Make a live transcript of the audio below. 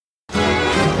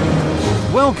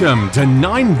Welcome to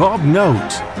 9 Bob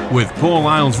Note with Paul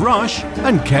Isles-Rush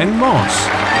and Ken Moss.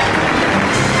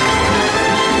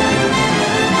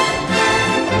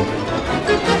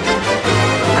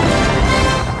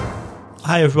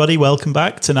 Hi everybody, welcome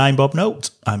back to 9 Bob Note.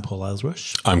 I'm Paul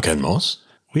Isles-Rush. I'm Ken Moss.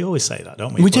 We always say that,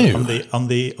 don't we? We do. On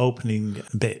the opening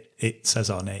bit, it says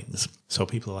our names. So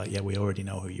people are like, yeah, we already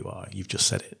know who you are. You've just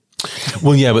said it.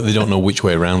 Well, yeah, but they don't know which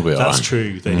way around we are. That's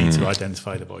true. They need to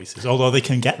identify the voices. Although they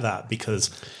can get that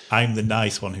because I'm the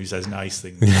nice one who says nice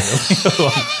things.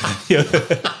 You're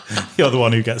the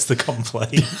one who gets the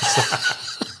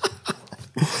complaints.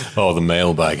 Oh, the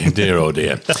mailbag. Dear, oh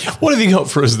dear. What have you got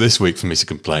for us this week for me to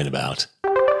complain about?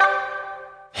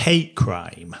 Hate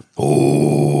crime.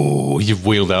 Oh, you've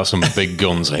wheeled out some big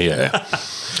guns here.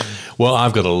 Well,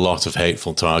 I've got a lot of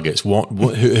hateful targets.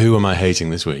 Who am I hating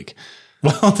this week?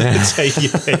 Well, didn't say you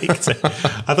picked.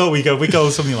 I thought we go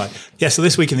something like, so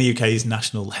this week in the UK is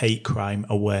National Hate Crime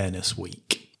Awareness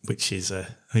Week, which is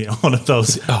one of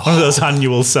those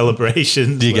annual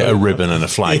celebrations. Do you get a ribbon and a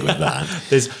flag with that?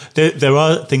 There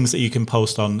are things that you can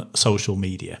post on social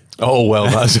media. Oh well,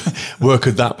 where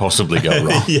could that possibly go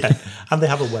wrong? Yeah, and they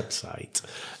have a website.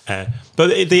 But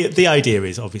the idea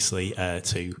is obviously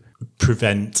to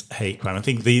prevent hate crime. I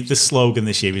think the slogan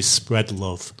this year is "Spread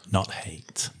love, not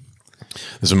hate."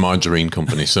 There's a margarine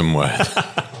company somewhere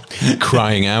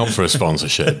crying out for a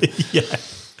sponsorship. Yeah.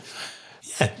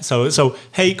 So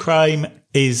hate crime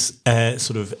is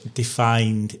sort of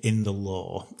defined in the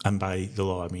law, and by the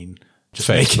law I mean just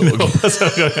making it up.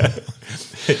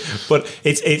 But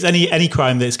it's any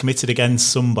crime that's committed against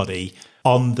somebody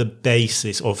on the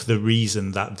basis of the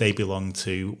reason that they belong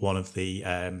to one of the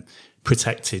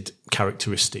protected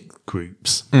characteristic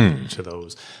groups. To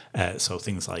those, so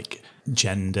things like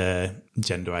gender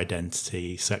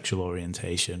identity, sexual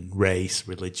orientation, race,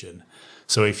 religion.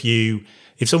 So if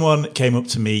someone came up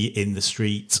to me in the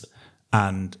street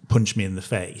and punched me in the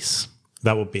face,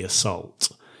 that would be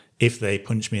assault. If they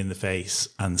punched me in the face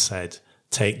and said,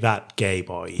 "Take that, gay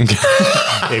boy,"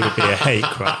 it would be a hate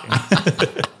crime.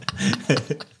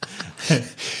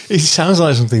 It sounds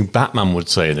like something Batman would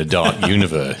say in a dark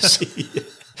universe.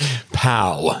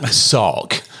 Pow,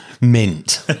 sock,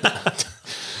 mint.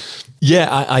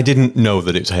 Yeah, I didn't know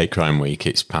that it's Hate Crime Week.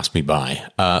 It's passed me by.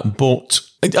 But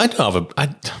I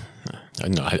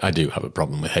do have a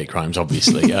problem with hate crimes,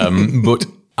 obviously. But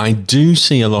I do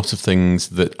see a lot of things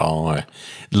that are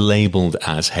labelled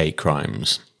as hate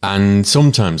crimes. And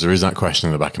sometimes there is that question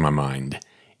in the back of my mind.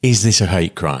 Is this a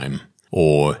hate crime?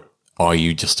 Or are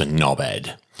you just a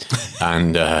knobhead?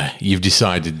 And you've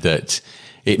decided that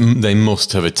they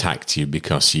must have attacked you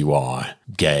because you are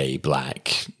gay,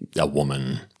 black, a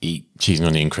woman, eat cheese and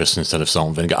onion crisps instead of salt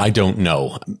and vinegar. I don't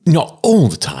know. Not all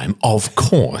the time, of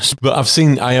course. But I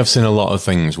have seen a lot of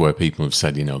things where people have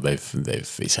said,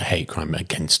 it's a hate crime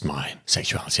against my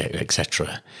sexuality,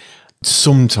 etc.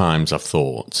 Sometimes I've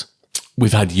thought,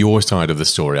 we've had your side of the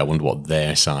story. I wonder what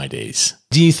their side is.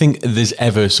 Do you think there's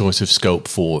ever sort of scope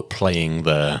for playing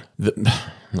the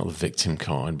not the victim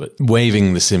card, but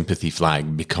waving the sympathy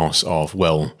flag because of,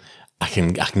 well, I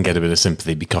can get a bit of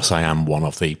sympathy because I am one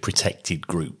of the protected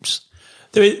groups?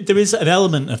 There is an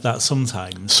element of that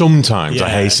sometimes. Sometimes, yeah. I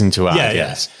hasten to add,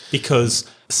 yes. Because,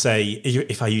 say,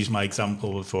 if I use my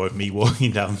example before of me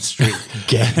walking down the street,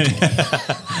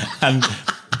 and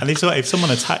if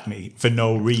someone attacked me for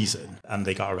no reason and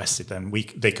they got arrested, then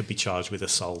they could be charged with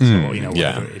assault or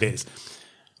whatever it is.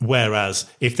 Whereas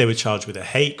if they were charged with a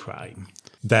hate crime,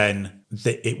 then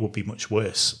it would be much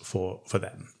worse for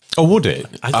them. Oh, would it?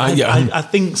 I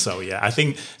think so. Yeah, I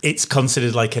think it's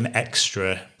considered like an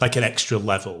extra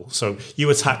level. So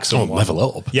you attack someone,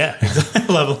 level up. Yeah,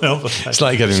 level up. It's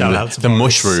like getting the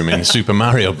mushroom in Super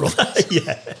Mario Brothers.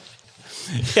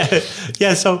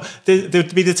 Yeah. So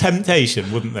there'd be the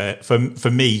temptation, wouldn't there, for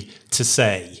me to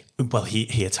say, well,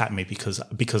 he attacked me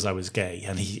because I was gay,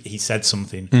 and he said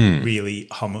something really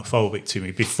homophobic to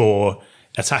me before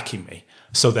attacking me.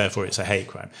 So therefore, it's a hate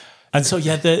crime. And so,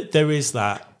 there is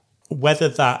that. Whether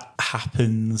that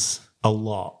happens a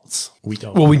lot, we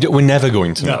don't know. Well, we're never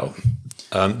going to know.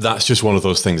 That's just one of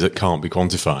those things that can't be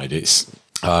quantified. It's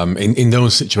in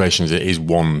those situations, it is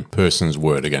one person's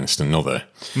word against another.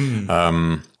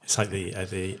 It's like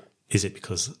the is it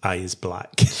because I is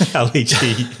black?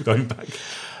 LEG going back.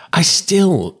 I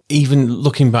still, even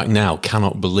looking back now,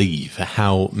 cannot believe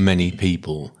how many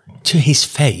people, to his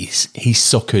face, he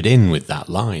suckered in with that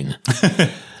line.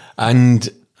 And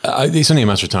it's only a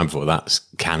matter of time before that's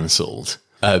cancelled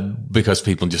because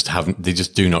people just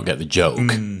do not get the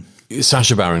joke.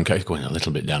 Sacha Baron Cohen, going a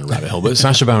little bit down a rabbit hole, but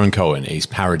Sacha Baron Cohen is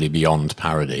parody beyond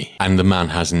parody. And the man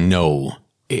has no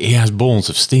he has balls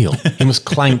of steel. He must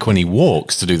clank when he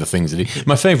walks to do the things that he...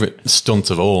 My favourite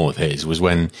stunt of all of his was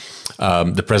when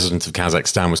the president of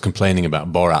Kazakhstan was complaining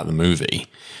about Borat the movie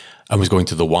and was going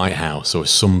to the White House or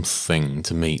something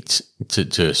to meet,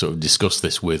 to sort of discuss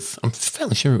this with... I'm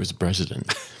fairly sure it was the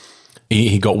president.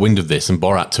 He got wind of this and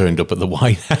Borat turned up at the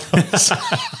White House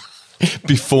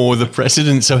before the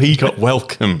president, so he got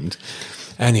welcomed.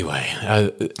 Anyway,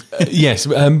 yes,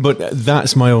 but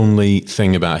that's my only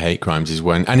thing about hate crimes is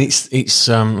when, and it's.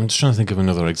 I'm just trying to think of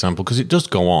another example because it does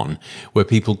go on where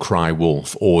people cry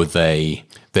wolf or they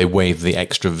wave the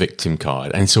extra victim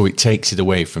card, and so it takes it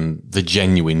away from the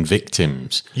genuine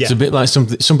victims. Yeah. It's a bit like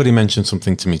somebody mentioned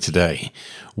something to me today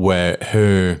where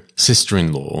her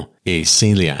sister-in-law is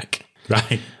celiac,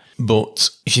 right? But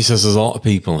she says there's a lot of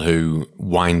people who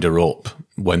wind her up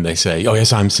when they say, oh,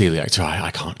 yes, I'm celiac, so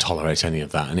I can't tolerate any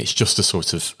of that. And it's just a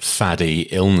sort of faddy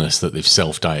illness that they've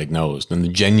self-diagnosed. And the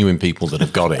genuine people that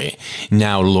have got it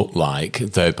now look like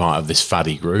they're part of this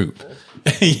faddy group.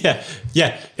 Yeah.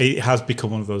 It has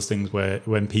become one of those things where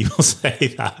when people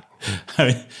say that, I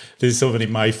mean, there's someone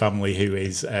in my family who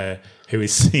is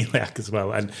celiac as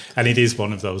well, and it is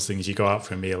one of those things. You go out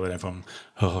for a meal and everyone,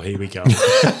 oh, here we go.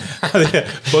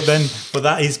 but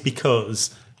that is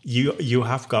because you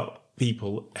have got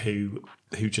people who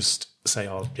just say,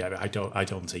 oh yeah, I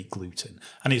don't eat gluten,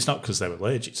 and it's not because they're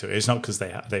allergic to it. It's not because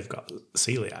they've got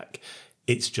celiac.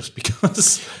 It's just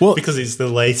because it's the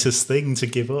latest thing to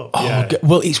give up. Oh, yeah.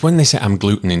 Well, it's when they say I'm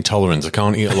gluten intolerant. I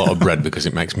can't eat a lot of bread because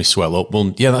it makes me swell up.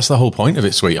 Well, yeah, that's the whole point of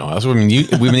it, sweetheart. That's what we've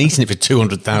been eating it for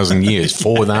 200,000 years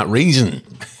for that reason.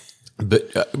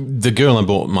 But the girl I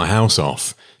bought my house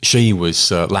off, she was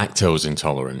lactose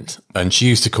intolerant, and she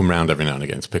used to come round every now and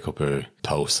again to pick up her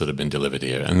post that had been delivered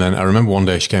here. And then I remember one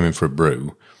day she came in for a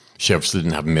brew. She obviously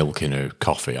didn't have milk in her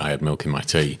coffee. I had milk in my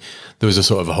tea. There was a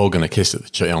sort of a hug and a kiss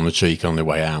on the cheek on the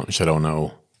way out. And she said, oh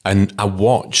no. And I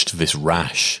watched this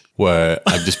rash where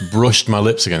I just brushed my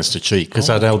lips against her cheek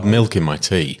because I'd held milk in my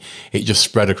tea. It just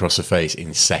spread across her face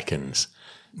in seconds.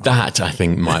 That, I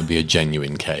think, might be a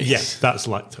genuine case. Yes, that's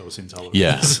lactose intolerance.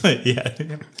 Yeah.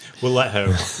 Yeah. We'll let her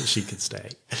off. She can stay.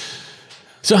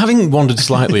 So having wandered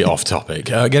slightly off topic,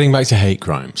 getting back to hate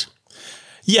crimes.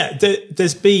 Yeah,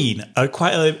 there's been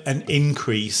quite an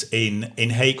increase in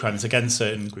hate crimes against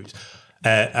certain groups.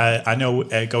 I know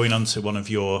going on to one of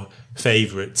your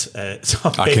favourite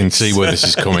topics. I can see where this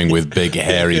is coming with big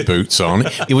hairy boots on.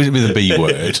 It was with a B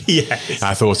word. Yes.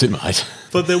 I thought it might.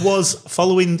 But there was,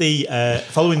 following the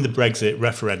Brexit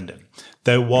referendum,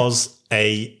 there was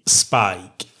a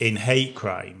spike in hate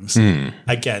crimes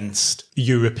against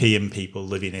European people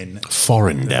living in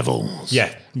foreign devils.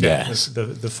 Yeah, yes,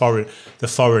 the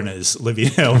foreigners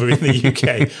living over in the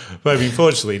UK. But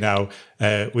unfortunately now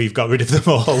we've got rid of them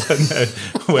all, and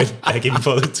we're begging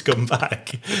for them to come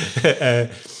back.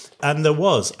 And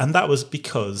that was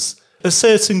because a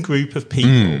certain group of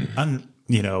people, and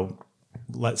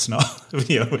let's not,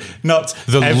 not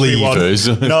the everyone,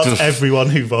 leavers, not everyone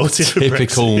who voted for Brexit.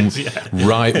 Typical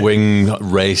right-wing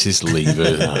racist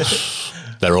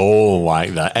leavers. They're all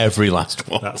like that, every last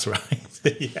one. That's right.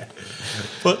 Yeah,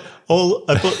 but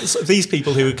these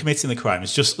people who were committing the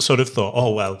crimes just sort of thought,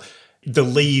 oh well, the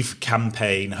Leave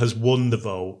campaign has won the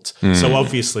vote, so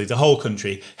obviously the whole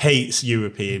country hates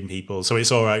European people, so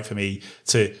it's all right for me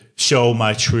to show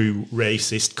my true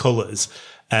racist colours.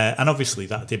 And obviously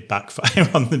that did backfire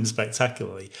on them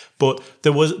spectacularly. But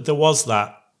there was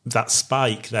that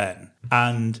spike then.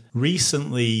 And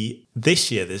recently,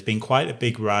 this year, there's been quite a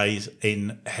big rise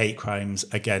in hate crimes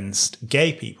against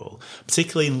gay people,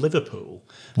 particularly in Liverpool.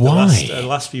 Why? The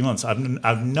last few months,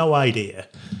 I've no idea.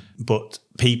 But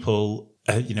people,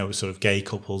 sort of gay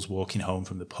couples walking home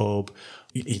from the pub.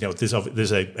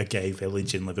 There's a gay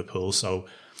village in Liverpool, so...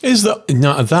 Is that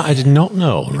no? That I did not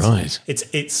know. Right, it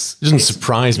doesn't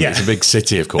surprise me. Yeah. It's a big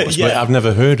city, of course, but I've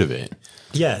never heard of it.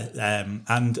 Yeah,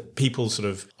 and people sort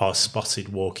of are spotted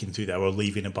walking through there or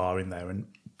leaving a bar in there, and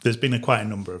there's been quite a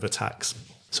number of attacks.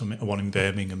 One in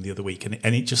Birmingham the other week,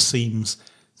 and it just seems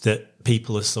that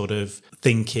people are sort of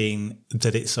thinking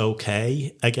that it's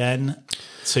okay again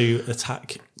to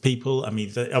attack people. I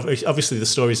mean, obviously the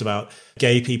stories about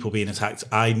gay people being attacked,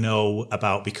 I know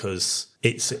about because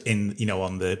it's in,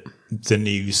 on the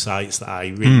news sites that I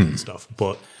read and stuff,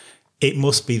 but it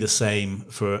must be the same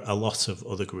for a lot of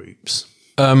other groups.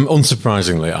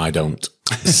 Unsurprisingly, I don't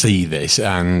see this,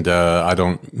 and I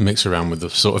don't mix around with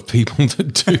the sort of people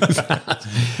that do that.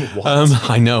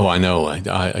 I know.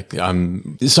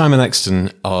 Simon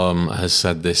Exton has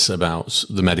said this about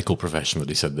the medical profession, that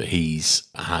he said that he's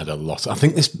had a lot. I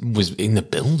think this was in the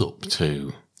build-up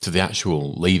to to the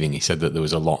actual leaving, he said that there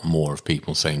was a lot more of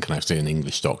people saying, can I see an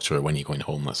English doctor, or when you're going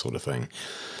home, that sort of thing.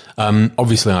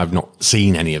 Obviously, I've not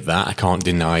seen any of that. I can't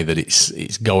deny that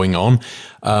it's going on.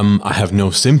 I have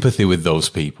no sympathy with those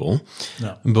people.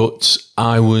 No. But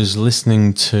I was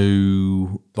listening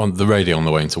on the radio on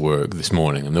the way into work this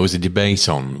morning, and there was a debate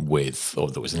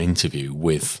there was an interview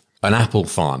with an apple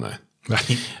farmer.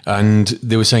 Right. And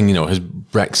they were saying, has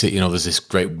Brexit, there's this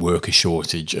great worker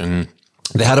shortage, and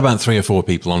they had about 3 or 4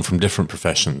 people on from different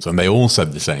professions, and they all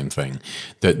said the same thing,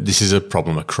 that this is a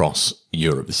problem across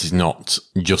Europe. This is not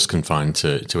just confined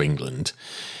to England.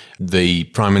 The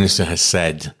Prime Minister has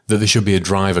said that there should be a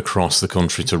drive across the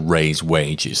country to raise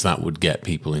wages. That would get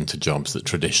people into jobs that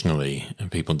traditionally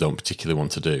people don't particularly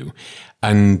want to do.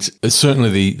 And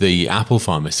certainly the apple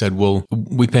farmer said, well,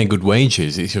 we pay good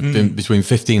wages. It's between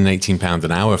 15 and £18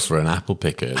 an hour for an apple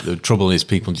picker. The trouble is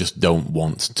people just don't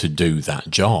want to do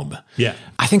that job. Yeah.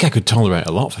 I think I could tolerate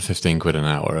a lot for 15 quid an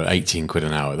hour or 18 quid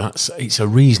an hour. It's a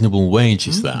reasonable wage,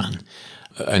 is that?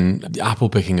 And apple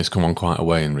picking has come on quite a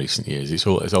way in recent years.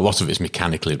 A lot of it's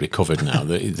mechanically recovered now.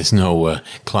 There's no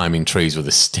climbing trees with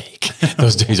a stick.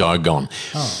 Those days are gone.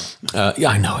 Yeah,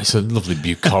 I know. It's a lovely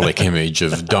bucolic image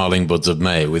of Darling Buds of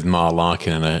May with Mar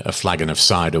Larkin and a flagon of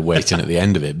cider waiting at the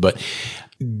end of it. But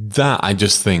that, I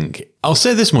just think, I'll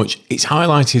say this much, it's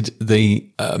highlighted the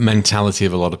mentality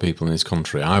of a lot of people in this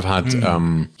country. I've had,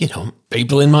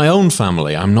 people in my own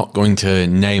family, I'm not going to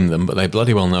name them, but they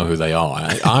bloody well know who they are.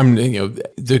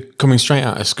 They're coming straight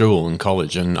out of school and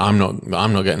college, and I'm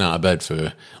not getting out of bed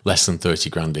for less than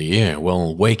 30 grand a year.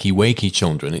 Well, wakey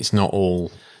children, it's not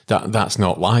all, that's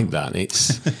not like that.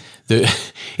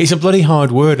 It's a bloody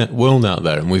hard world out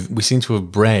there, and we seem to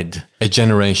have bred a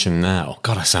generation now.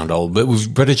 God, I sound old, but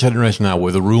we've bred a generation now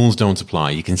where the rules don't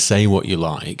apply. You can say what you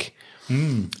like.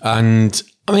 And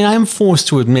I mean, I am forced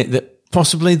to admit that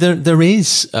possibly there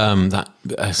is that,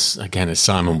 as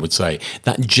Simon would say,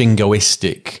 that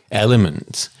jingoistic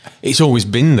element. It's always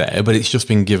been there, but it's just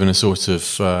been given a sort of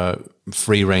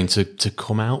free rein to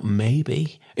come out,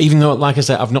 maybe. Even though, like I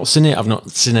said, I've not seen it. I've not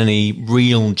seen any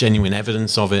real, genuine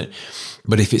evidence of it.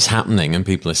 But if it's happening and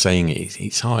people are saying it,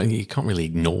 it's hard. You can't really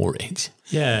ignore it.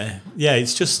 Yeah.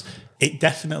 It's just, it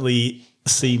definitely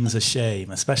seems a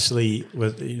shame, especially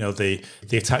with, the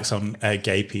attacks on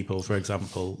gay people, for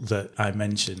example, that I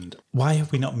mentioned. Why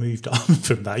have we not moved on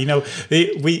from that?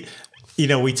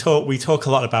 We talk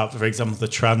a lot about, for example, the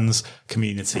trans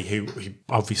community who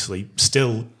obviously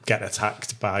still get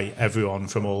attacked by everyone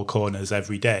from all corners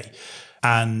every day.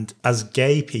 And as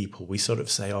gay people, we sort of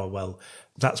say, oh, well,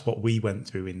 that's what we went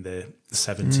through in the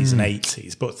 70s and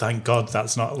 80s. But thank God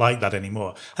that's not like that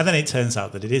anymore. And then it turns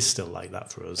out that it is still like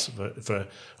that for us,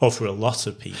 for a lot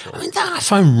of people. I mean, that I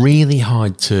find really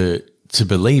hard to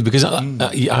believe, because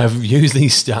I've used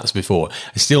these stats before.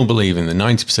 I still believe in the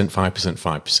 90%, 5%,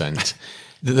 5%.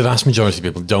 The vast majority of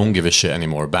people don't give a shit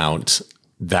anymore about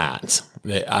that.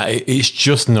 It's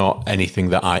just not anything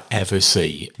that I ever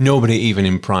see. Nobody even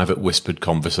in private whispered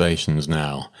conversations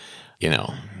now,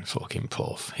 fucking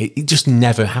puff. It just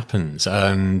never happens.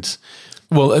 And,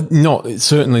 well,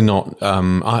 certainly not.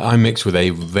 I mix with a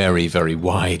very, very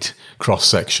wide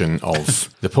cross-section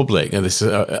of the public.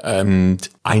 And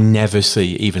I never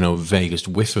see even a vaguest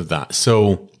whiff of that.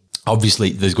 So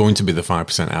obviously there's going to be the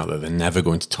 5% out there. They're never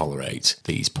going to tolerate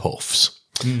these puffs.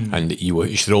 And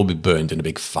you should all be burned in a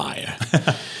big fire.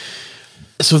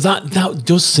 So that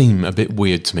does seem a bit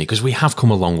weird to me, because we have come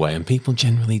a long way and people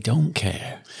generally don't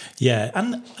care. Yeah.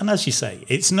 And as you say,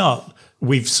 it's not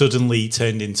we've suddenly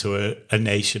turned into a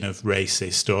nation of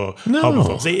racist or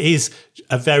homophobes. It is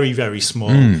a very, very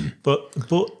small, but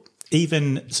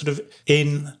even sort of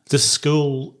in the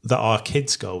school that our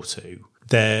kids go to,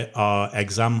 there are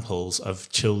examples of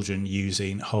children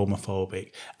using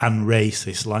homophobic and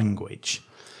racist language.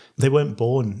 They weren't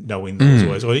born knowing those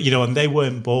words, and they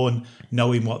weren't born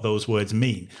knowing what those words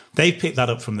mean. They picked that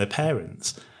up from their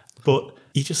parents. But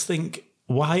you just think,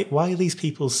 why are these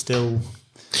people still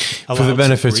allowed? For the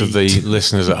benefit of the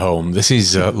listeners at home, this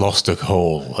is Lostock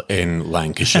Hall in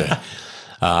Lancashire,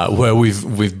 where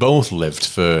we've both lived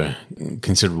for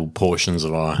considerable portions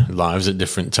of our lives at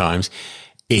different times.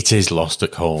 It is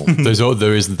Lostock Hall.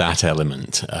 There is that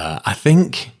element. I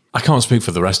think, I can't speak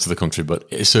for the rest of the country, but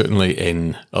it's certainly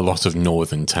in a lot of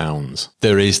northern towns,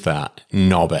 there is that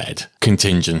knobhead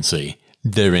contingency.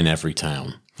 They're in every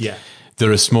town. Yeah.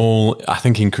 They're a small, I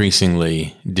think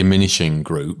increasingly diminishing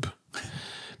group,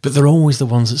 but they're always the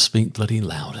ones that speak bloody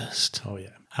loudest. Oh, yeah,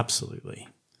 absolutely.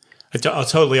 I'm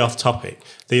totally off topic.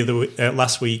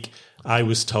 Last week, I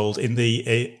was told in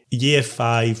the Year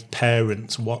 5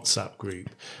 parents WhatsApp group,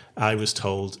 I was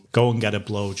told, go and get a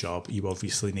blowjob, you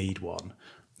obviously need one,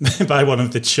 by one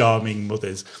of the charming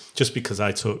mothers, just because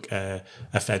I took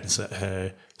offence at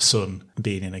her son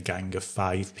being in a gang of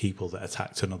 5 people that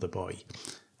attacked another boy.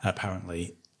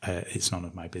 Apparently, it's none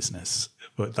of my business.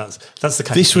 But that's the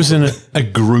kind This of was in a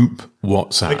group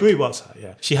WhatsApp. I agree, WhatsApp,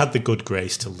 yeah. She had the good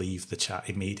grace to leave the chat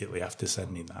immediately after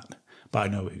sending that. But I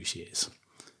know who she is.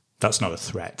 That's not a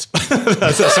threat.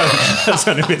 that's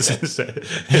only business.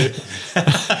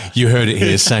 You heard it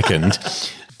here second.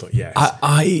 But yes.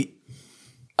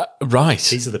 Right.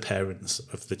 These are the parents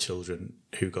of the children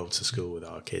who go to school with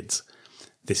our kids.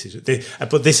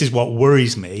 But this is what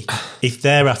worries me. If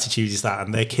their attitude is that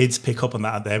and their kids pick up on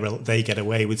that and they get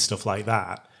away with stuff like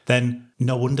that, then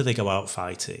no wonder they go out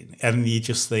fighting. And you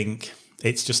just think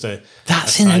it's just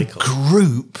That's a in cycle. a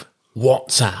group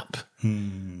WhatsApp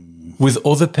with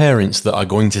other parents that are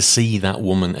going to see that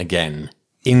woman again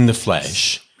in the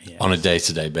flesh on a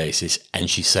day-to-day basis. And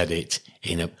she said it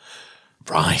in a...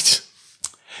 Right.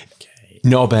 Okay.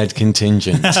 Knobhead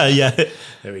contingent. Yeah,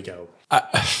 there we go.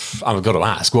 I've got to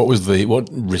ask, what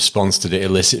response did it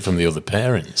elicit from the other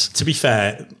parents? To be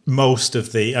fair, most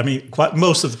of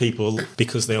the people,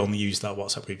 because they only use that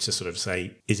WhatsApp group to sort of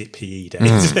say, is it PE day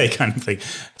today kind of thing.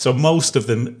 So most of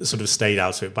them sort of stayed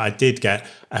out of it. But I did get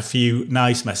a few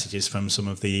nice messages from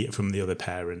from the other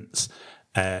parents,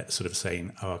 sort of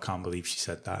saying, oh, I can't believe she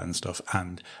said that and stuff.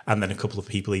 And then a couple of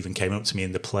people even came up to me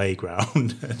in the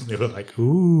playground and they were like,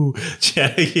 ooh,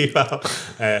 check you out.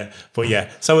 But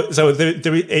yeah, so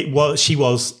she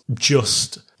was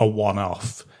just a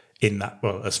one-off in that,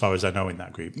 well, as far as I know, in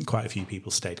that group. Quite a few people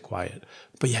stayed quiet.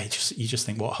 But yeah, you just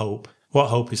think, what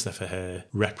hope is there for her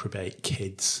reprobate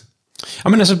kids? I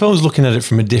mean, I suppose looking at it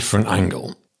from a different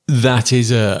angle, that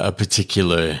is a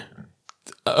particular...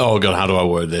 Oh, God, how do I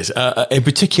word this? A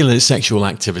particular sexual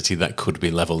activity that could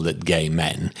be levelled at gay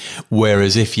men.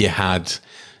 Whereas if you had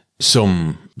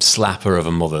some slapper of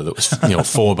a mother that was,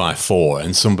 4x4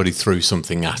 and somebody threw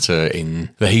something at her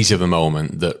in the heat of the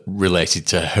moment that related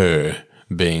to her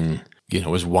being,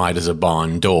 as wide as a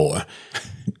barn door,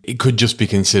 it could just be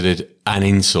considered an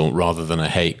insult rather than a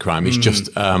hate crime. It's just,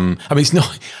 it's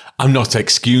not, I'm not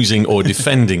excusing or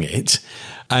defending it.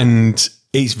 And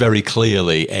it's very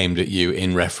clearly aimed at you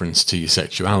in reference to your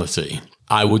sexuality.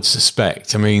 I would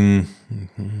suspect. I mean,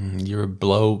 you're a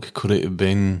bloke. Could it have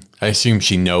been? I assume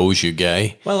she knows you're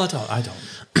gay. Well, I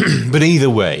don't. But either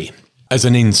way, as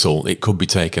an insult, it could be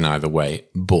taken either way.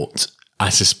 But I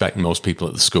suspect most people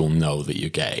at the school know that you're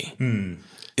gay.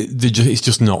 It's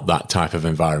just not that type of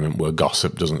environment where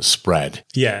gossip doesn't spread.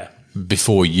 Yeah.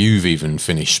 Before you've even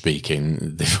finished speaking,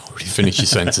 they've already finished your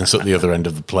sentence at the other end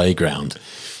of the playground.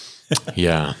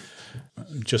 Yeah.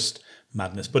 Just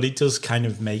madness. But it does kind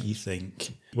of make you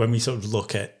think, when we sort of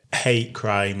look at hate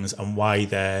crimes and why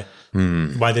they're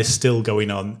still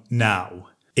going on now,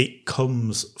 it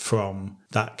comes from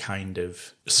that kind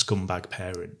of scumbag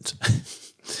parent.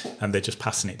 And they're just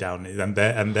passing it down, and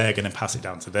they're going to pass it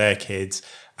down to their kids,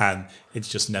 and it's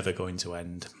just never going to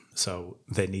end. So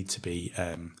they need to be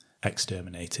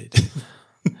exterminated.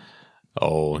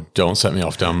 Oh, don't set me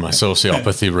off down my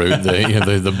sociopathy route.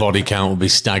 The body count will be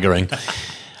staggering.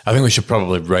 I think we should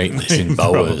probably rate this in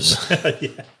Bowers.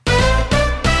 Yeah.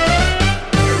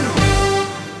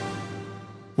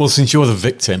 Well, since you're the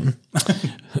victim,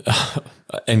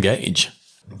 engage.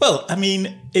 Well, I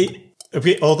mean,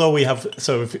 although we have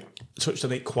sort of touched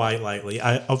on it quite lightly,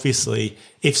 obviously,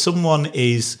 if someone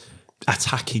is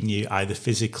attacking you either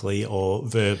physically or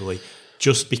verbally,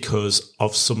 just because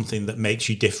of something that makes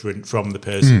you different from the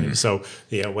person. So,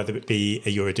 whether it be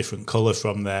you're a different colour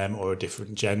from them or a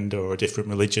different gender or a different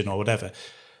religion or whatever,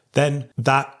 then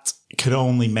that can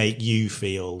only make you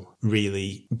feel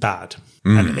really bad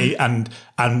and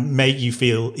make you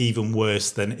feel even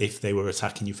worse than if they were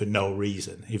attacking you for no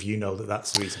reason, if you know that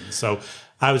that's the reason. So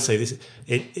I would say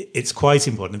it's quite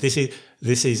important.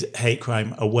 This is Hate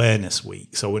Crime Awareness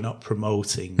Week, so we're not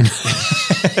promoting.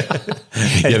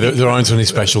 Yeah, there aren't any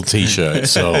special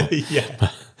T-shirts, so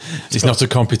Yeah. It's not a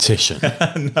competition.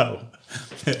 No.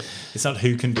 It's not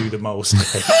who can do the most.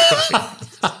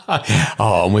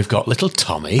 Oh, and we've got little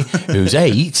Tommy, who's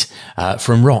 8,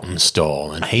 from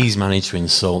Rottenstall, and he's managed to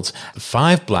insult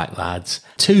 5 black lads,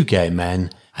 2 gay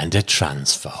men, and a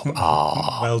transphobe.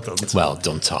 Oh, Well done, Tommy. Well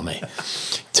done, Tommy.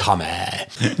 Tommy.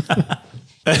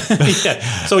 Yeah.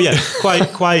 So yeah,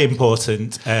 quite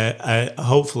important.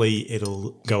 Hopefully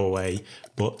it'll go away,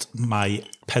 but my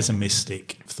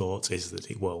pessimistic thought is that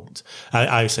it won't.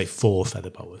 I say 4 feather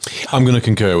boas. I'm going to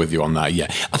concur with you on that, yeah.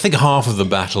 I think half of the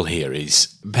battle here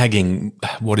is pegging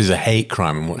what is a hate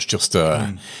crime and what's just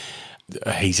a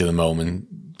heat of the moment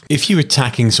if you're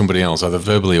attacking somebody else, either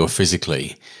verbally or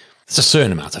physically, there's a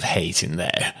certain amount of hate in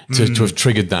there to have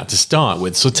triggered that to start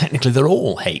with. So technically, they're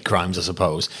all hate crimes, I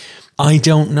suppose. I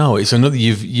don't know. It's another.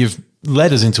 You've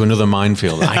led us into another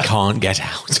minefield that I can't get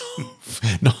out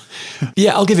of. No.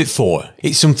 Yeah, I'll give it 4.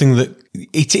 It's something that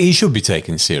it should be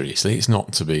taken seriously. It's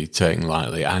not to be taken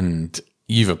lightly. And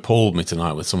you've appalled me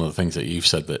tonight with some of the things that you've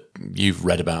said that you've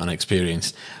read about and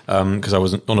experienced, because I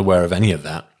wasn't unaware of any of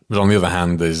that. But on the other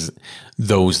hand, there's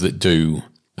those that do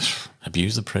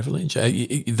abuse the privilege.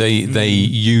 They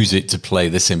use it to play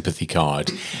the sympathy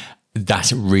card.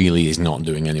 That really is not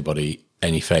doing anybody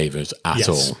any favours at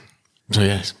all. So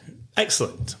yes.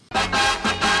 Excellent.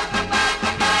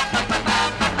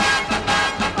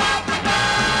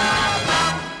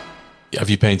 Have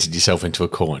you painted yourself into a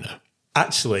corner?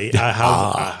 Actually, I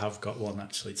have got one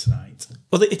actually tonight.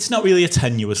 Well, it's not really a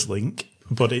tenuous link,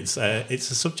 but it's a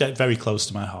subject very close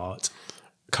to my heart.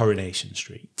 Coronation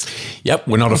Street. Yep,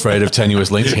 we're not afraid of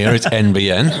tenuous links here. It's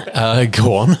NBN.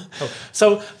 Go on.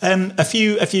 So a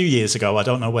few years ago, I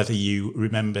don't know whether you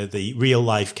remember the real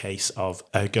life case of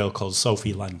a girl called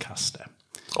Sophie Lancaster.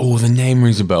 Oh, the name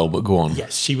rings a bell, but go on.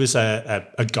 Yes, she was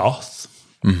a goth.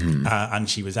 Mm-hmm. And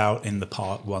she was out in the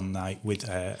park one night with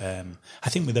I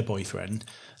think with her boyfriend.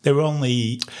 They were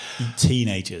only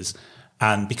teenagers,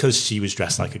 and because she was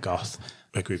dressed like a goth,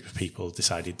 a group of people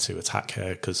decided to attack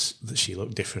her because she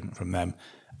looked different from them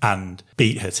and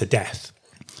beat her to death.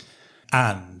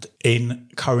 And in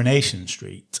Coronation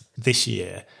Street this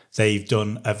year, they've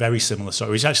done a very similar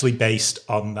story. It's actually based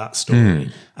on that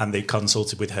story, and they've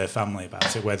consulted with her family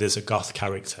about it, where there's a goth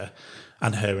character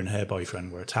and her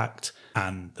boyfriend were attacked,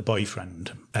 and the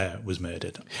boyfriend was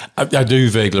murdered. I do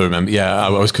vaguely remember. Yeah, I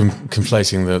was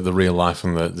conflating the real life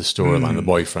and the storyline. The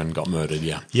boyfriend got murdered.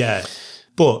 Yeah, yeah.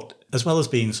 But as well as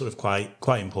being sort of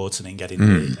quite important in getting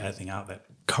the thing out there,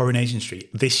 Coronation Street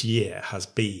this year has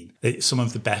been some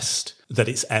of the best that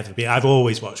it's ever been. I've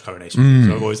always watched Coronation Street,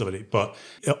 so I've always loved it. But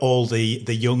all the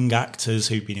young actors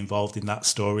who've been involved in that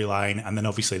storyline, and then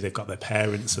obviously they've got their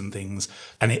parents and things,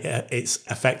 and it's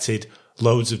affected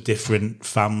loads of different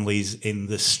families in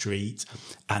the street,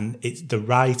 and it's the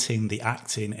writing, the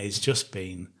acting has just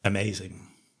been amazing.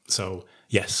 So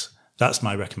yes, that's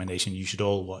my recommendation. You should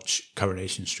all watch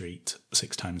Coronation Street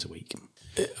 6 times a week.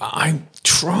 I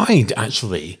tried,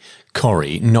 actually,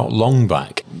 Corrie, not long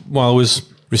back, while I was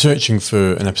researching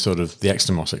for an episode of The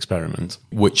Extremos Experiment,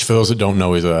 which, for those that don't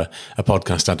know, is a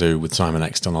podcast I do with Simon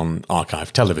Exton on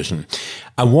Archive Television.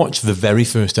 I watched the very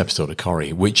first episode of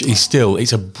Corrie, which is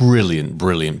it's a brilliant,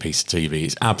 brilliant piece of TV.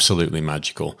 It's absolutely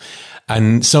magical.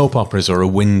 And soap operas are a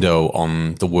window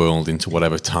on the world into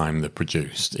whatever time they're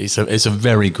produced. It's a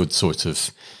very good sort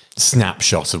of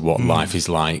snapshot of what life is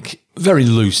like, very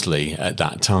loosely at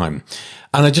that time.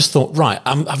 And I just thought, right,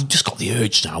 I've just got the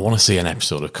urge now. I want to see an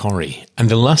episode of Corrie. And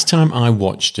the last time I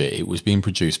watched it, it was being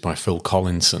produced by Phil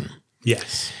Collinson.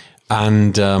 Yes.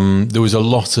 And there was a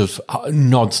lot of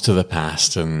nods to the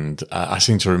past. And I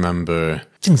seem to remember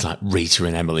things like Rita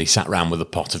and Emily sat around with a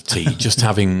pot of tea, just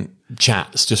having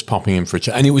chats, just popping in for a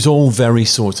chat. And it was all very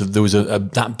sort of, there was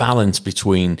that balance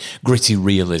between gritty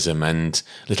realism and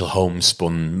little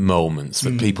homespun moments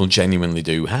that people genuinely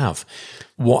do have.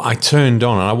 What I turned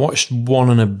on, and I watched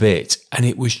one and a bit, and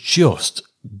it was just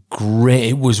great.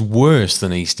 It was worse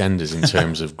than EastEnders in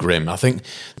terms of grim. I think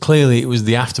clearly it was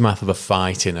the aftermath of a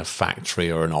fight in a factory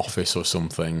or an office or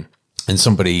something. And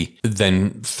somebody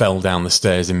then fell down the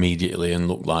stairs immediately and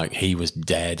looked like he was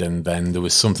dead. And then there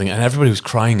was something, and everybody was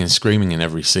crying and screaming in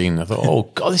every scene. I thought, oh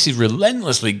God, this is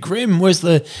relentlessly grim. Where's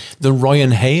the Roy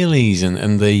and Haleys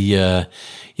and the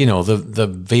the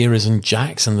Veras and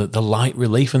Jacks and the light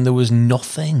relief? And there was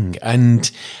nothing. And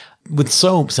with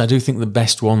soaps, I do think the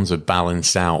best ones are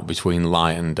balanced out between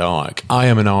light and dark. I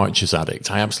am an Archers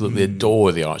addict. I absolutely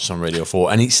adore the Archers on Radio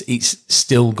 4. And it's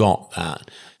still got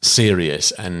that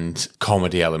serious and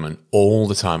comedy element all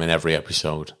the time in every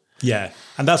episode. Yeah,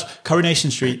 and that's Coronation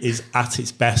Street is at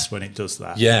its best when it does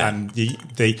that. Yeah, and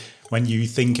when you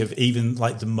think of even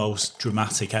like the most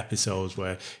dramatic episodes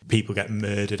where people get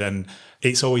murdered, and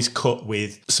it's always cut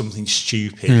with something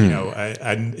stupid,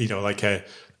 like a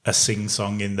sing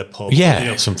song in the pub.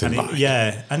 Yeah, something like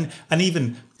and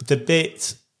even the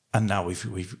bit. And now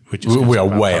we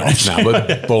are way off now,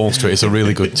 but balls to it. It's a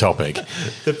really good topic.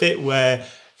 The bit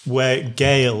where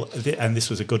Gail, and this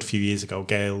was a good few years ago,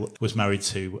 Gail was married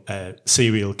to a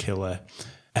serial killer.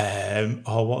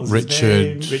 What was his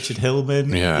name? Richard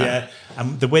Hillman. Yeah.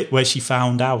 And the bit where she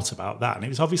found out about that, and it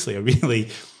was obviously a really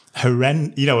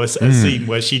horrendous, a scene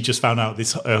where she just found out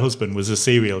her husband was a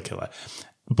serial killer.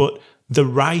 But the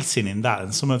writing in that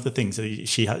and some of the things that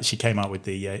she came out with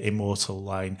the immortal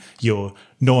line, "You're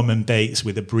Norman Bates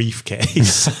with a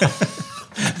briefcase."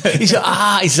 Is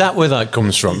that where that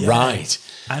comes from? Yeah. Right.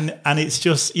 And it's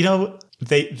just,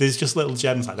 there's just little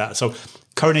gems like that. So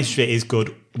Coronation Street is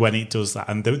good when it does that.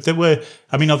 And there were,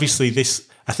 obviously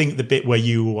I think the bit where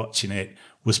you were watching it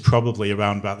was probably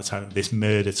around about the time that this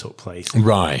murder took place.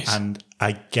 Right. And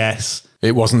I guess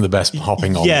it wasn't the best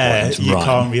hopping on. Yeah, point. You right.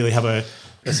 can't really have a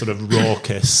sort of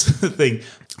raucous thing.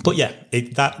 But yeah,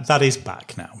 that is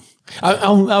back now.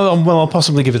 I'll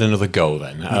possibly give it another go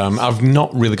then. I've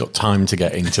not really got time to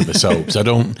get into the soaps. I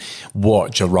don't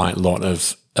watch a right lot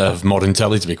of modern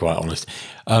telly, to be quite honest.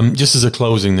 Just as a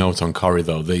closing note on Corrie,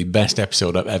 though, the best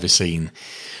episode I've ever seen,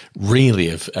 really,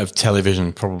 of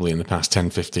television, probably in the past 10,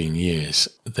 15 years,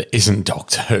 that isn't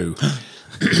Doctor Who,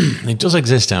 it does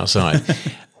exist outside,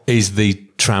 is the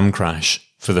tram crash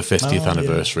for the 50th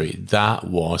anniversary. Yeah. That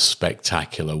was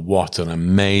spectacular. What an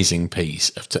amazing piece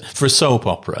for a soap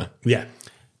opera. Yeah.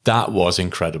 That was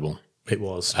incredible. It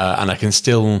was. And I can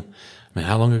still,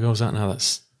 how long ago was that now?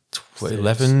 That's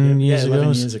 11 years ago?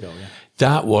 11 years ago, yeah.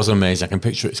 That was amazing. I can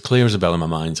picture it as clear as a bell in my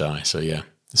mind's eye. So, yeah.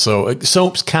 So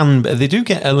soaps they do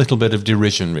get a little bit of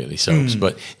derision, really, soaps,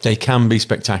 but they can be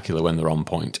spectacular when they're on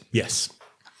point. Yes.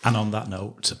 And on that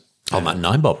note. On that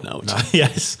Nine-Bob note.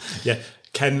 Yes. Yeah.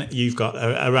 Ken, you've got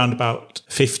around about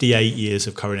 58 years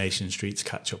of Coronation Street to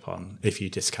catch up on if you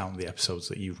discount the episodes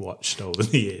that you've watched over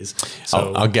the years.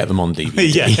 So I'll get them on DVD.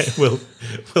 Yeah,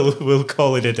 we'll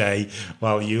call it a day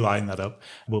while you line that up.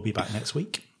 We'll be back next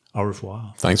week. Au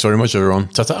revoir. Thanks very much, everyone.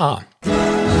 Ta-ta.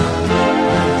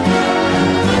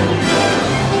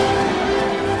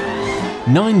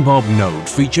 Nine Bob Note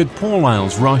featured Paul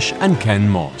Isles-Rush and Ken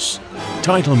Moss.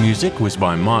 Title music was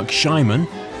by Mark Scheiman,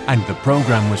 and the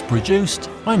programme was produced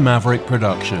by Maverick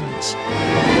Productions.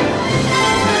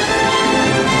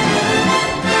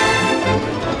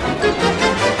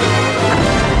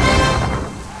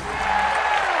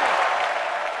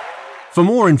 For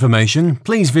more information,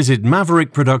 please visit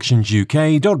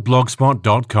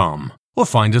maverickproductionsuk.blogspot.com or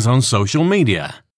find us on social media.